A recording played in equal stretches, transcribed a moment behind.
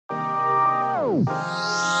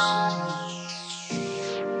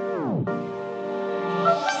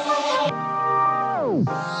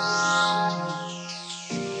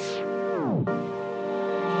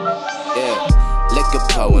Liquor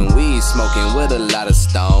pouring, weed smoking with a lot of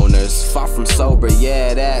stoners. Far from sober,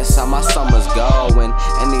 yeah, that's how my summer's going.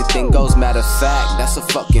 Anything goes, matter of fact, that's a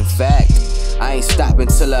fucking fact. I ain't stopping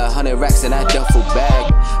till 100 racks in that duffel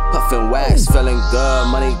bag. Puffin' wax, feeling good,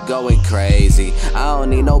 money going crazy. I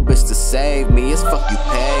don't need no bitch to save me, it's fuck you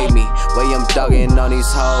pay me. Way I'm dogging on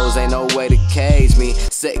these hoes, ain't no way to cage me.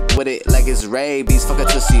 Sick with it like it's rabies, fuck her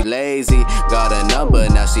till she lazy. Got a number,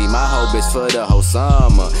 now she my whole bitch for the whole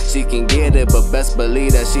summer. She can get it, but best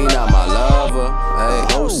believe that she not my lover.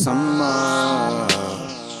 Hey. Whole summer,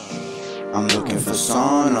 I'm looking for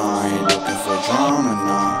sauna, I ain't looking for drama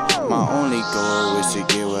now. My only goal is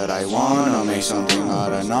to get what I wanna, make something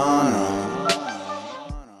out of nana.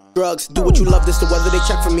 Drugs, do what you love, this the weather they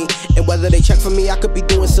check for me. And whether they check for me, I could be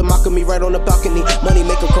doing some alchemy right on the balcony. Money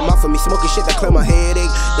make them come out for me, smoking shit that clear my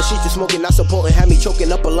headache. The shit you smoking not supporting, have me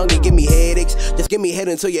choking up a lung and give me headaches. Just give me head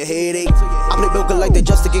until your headache. I play broken like that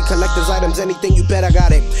just to get collector's items. Anything you bet I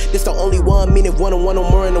got it. This the only one, meaning one-on-one or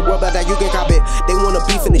more in the world, but that you can cop it. They wanna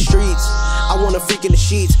beef in the streets, I want a freak in the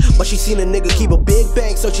sheets. But she seen a nigga keep a big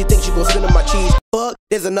bank, so she thinks she gon' spend on my cheese. Fuck,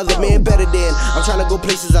 there's another man better than. I'm tryna go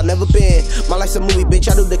places I've never been. My life's a movie,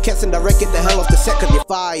 bitch, I do the cast and direct. Get the hell off the set, cause you're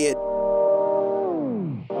fired.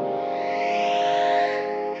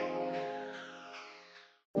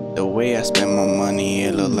 The way I spend my money,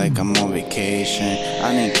 it look like I'm on vacation.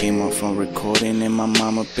 I done came up from recording in my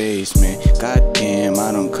mama basement. Goddamn,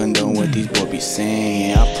 I don't condone what these boys be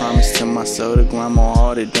saying. I promise to myself to grind more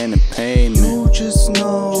harder than the pavement. You just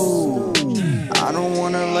know I don't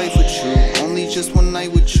want a life with you, only just one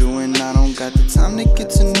night with you. And I don't got the time to get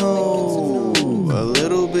to know a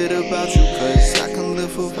little bit about you, cause I can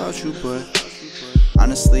live without you. But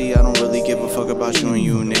honestly, I don't really give a fuck about you and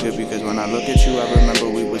you, nigga, because when I look at you, I remember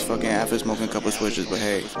we was fucking after smoking a couple switches. But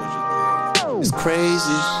hey, it's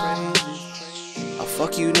crazy, I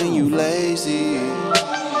fuck you then you lazy.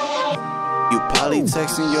 You probably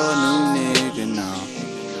texting your new nigga now.